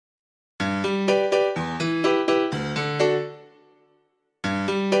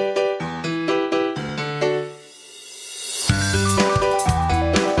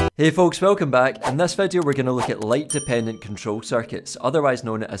Hey folks, welcome back. In this video we're going to look at light dependent control circuits, otherwise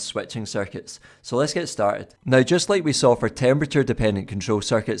known as switching circuits. So let's get started. Now just like we saw for temperature dependent control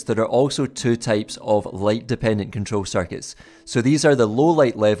circuits, there are also two types of light dependent control circuits. So these are the low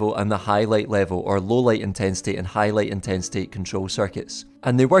light level and the high light level, or low light intensity and high light intensity control circuits.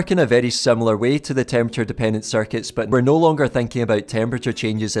 And they work in a very similar way to the temperature dependent circuits, but we're no longer thinking about temperature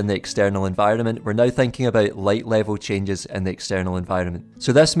changes in the external environment, we're now thinking about light level changes in the external environment.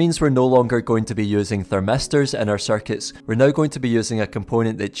 So this means we're no longer going to be using thermistors in our circuits, we're now going to be using a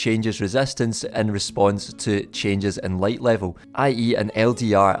component that changes resistance in response to changes in light level, i.e. an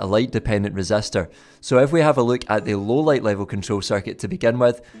LDR, a light dependent resistor. So if we have a look at the low light level control circuit to begin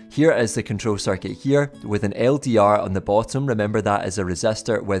with, here is the control circuit here with an LDR on the bottom. Remember that is a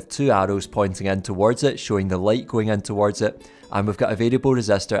resistor with two arrows pointing in towards it, showing the light going in towards it. And we've got a variable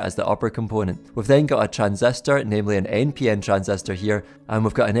resistor as the upper component. We've then got a transistor, namely an NPN transistor here, and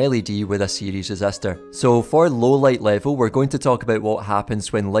we've got an LED with a series resistor. So for low light level, we're going to talk about what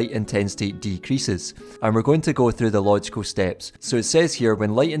happens when light intensity decreases. And we're going to go through the logical steps. So it says here,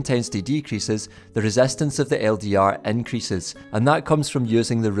 when light intensity decreases, the resistance of the LDR increases. And that comes from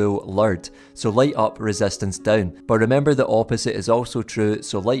using the rule LURD. So light up, resistance down. But remember the opposite is also true,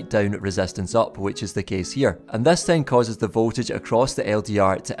 so light down, resistance up, which is the case here. And this then causes the voltage across the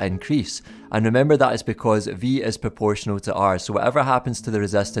LDR to increase. And remember that is because V is proportional to R, so whatever happens to the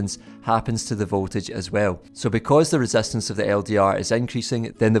resistance happens to the voltage as well. So because the resistance of the LDR is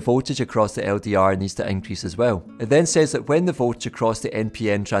increasing, then the voltage across the LDR needs to increase as well. It then says that when the voltage across the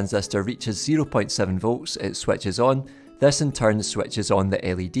NPN transistor reaches 0.7 volts, it switches on. This in turn switches on the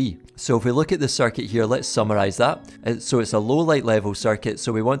LED. So if we look at the circuit here, let's summarize that. So it's a low light level circuit,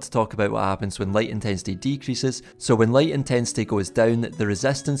 so we want to talk about what happens when light intensity decreases. So when light intensity goes down, the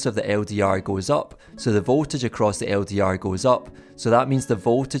resistance of the LDR goes up, so the voltage across the LDR goes up. So that means the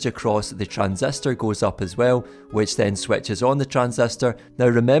voltage across the transistor goes up as well, which then switches on the transistor. Now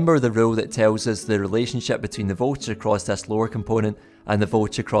remember the rule that tells us the relationship between the voltage across this lower component and the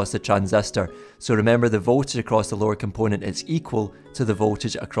voltage across the transistor. So remember the voltage across the lower component is equal to the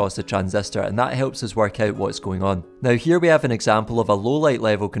voltage across the transistor, and that helps us work out what's going on. Now here we have an example of a low light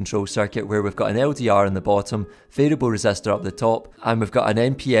level control circuit where we've got an LDR on the bottom, variable resistor up the top, and we've got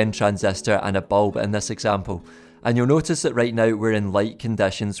an NPN transistor and a bulb in this example. And you'll notice that right now we're in light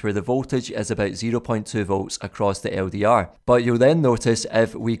conditions where the voltage is about 0.2 volts across the LDR. But you'll then notice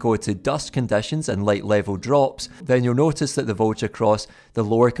if we go to dust conditions and light level drops, then you'll notice that the voltage across the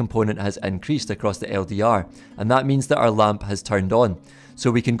lower component has increased across the LDR. And that means that our lamp has turned on. So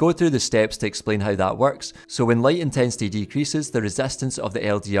we can go through the steps to explain how that works. So when light intensity decreases, the resistance of the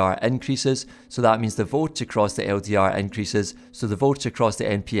LDR increases, so that means the voltage across the LDR increases, so the voltage across the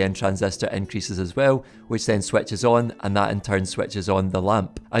NPN transistor increases as well, which then switches on, and that in turn switches on the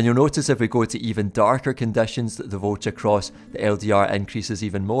lamp. And you'll notice if we go to even darker conditions, that the voltage across the LDR increases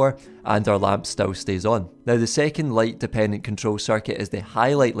even more, and our lamp still stays on. Now the second light dependent control circuit is the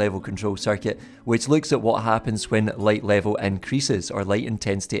high light level control circuit, which looks at what happens when light level increases or light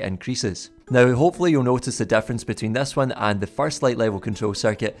intensity increases. Now hopefully you'll notice the difference between this one and the first light level control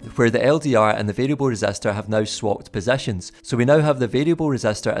circuit, where the LDR and the variable resistor have now swapped positions. So we now have the variable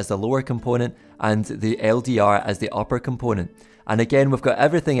resistor as the lower component and the LDR as the upper component. And again, we've got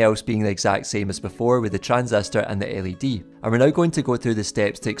everything else being the exact same as before with the transistor and the LED. And we're now going to go through the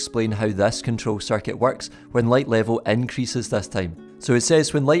steps to explain how this control circuit works when light level increases this time. So it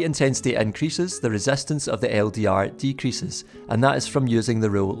says when light intensity increases, the resistance of the LDR decreases, and that is from using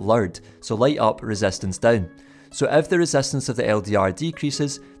the rule LURD, so light up, resistance down. So if the resistance of the LDR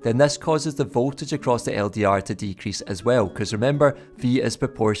decreases, then this causes the voltage across the LDR to decrease as well, because remember, V is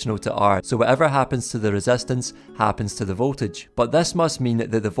proportional to R, so whatever happens to the resistance happens to the voltage. But this must mean that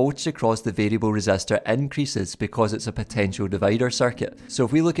the voltage across the variable resistor increases because it's a potential divider circuit. So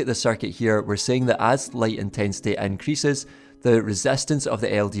if we look at the circuit here, we're saying that as light intensity increases, the resistance of the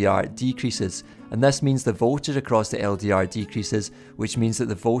LDR decreases, and this means the voltage across the LDR decreases, which means that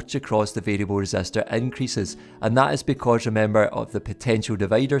the voltage across the variable resistor increases. And that is because, remember, of the potential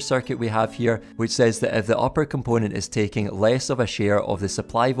divider circuit we have here, which says that if the upper component is taking less of a share of the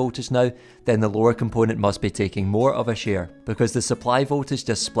supply voltage now, then the lower component must be taking more of a share, because the supply voltage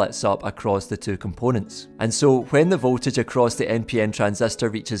just splits up across the two components. And so when the voltage across the NPN transistor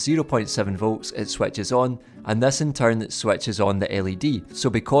reaches 0.7 volts, it switches on, and this in turn switches on the LED. So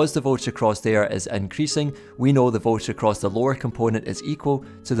because the voltage across there is is increasing, we know the voltage across the lower component is equal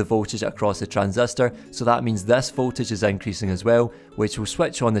to the voltage across the transistor, so that means this voltage is increasing as well, which will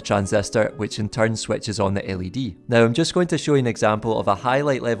switch on the transistor, which in turn switches on the LED. Now I'm just going to show you an example of a high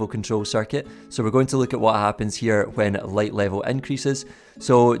light level control circuit, so we're going to look at what happens here when light level increases.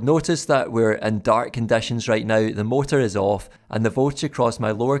 So notice that we're in dark conditions right now, the motor is off, and the voltage across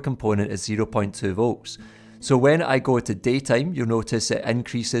my lower component is 0.2 volts. So when I go to daytime, you'll notice it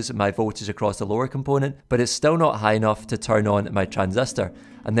increases my voltage across the lower component, but it's still not high enough to turn on my transistor.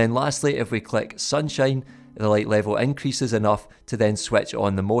 And then lastly, if we click sunshine, the light level increases enough to then switch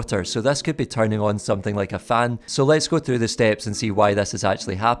on the motor. So this could be turning on something like a fan. So let's go through the steps and see why this has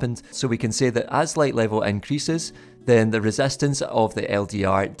actually happened. So we can say that as light level increases, then the resistance of the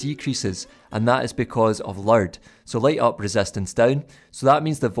LDR decreases, and that is because of LURD. So light up, resistance down. So that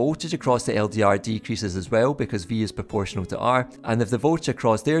means the voltage across the LDR decreases as well, because V is proportional to R. And if the voltage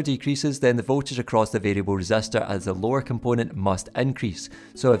across there decreases, then the voltage across the variable resistor as the lower component must increase.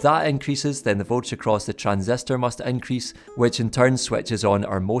 So if that increases, then the voltage across the transistor must increase, which in turn switches on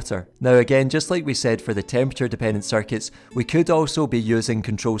our motor. Now again, just like we said for the temperature dependent circuits, we could also be using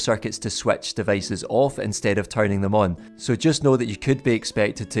control circuits to switch devices off instead of turning them on. So just know that you could be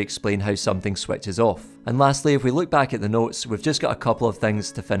expected to explain how something switches off. And lastly, if we look back at the notes, we've just got a couple of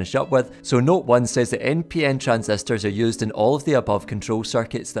things to finish up with. So note 1 says that NPN transistors are used in all of the above control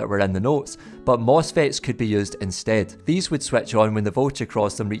circuits that were in the notes, but MOSFETs could be used instead. These would switch on when the voltage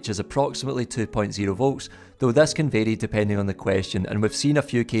across them reaches approximately 2.0 volts, though this can vary depending on the question, and we've seen a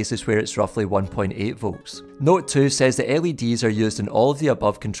few cases where it's roughly 1.8 volts. Note 2 says that LEDs are used in all of the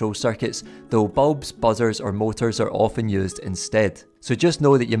above control circuits, though bulbs, buzzers or motors are often used instead. So just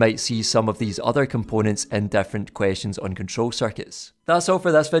know that you might see some of these other components in different questions on control circuits. That's all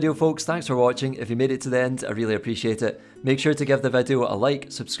for this video folks, thanks for watching. If you made it to the end, I really appreciate it. Make sure to give the video a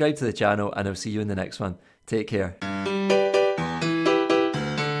like, subscribe to the channel, and I'll see you in the next one. Take care.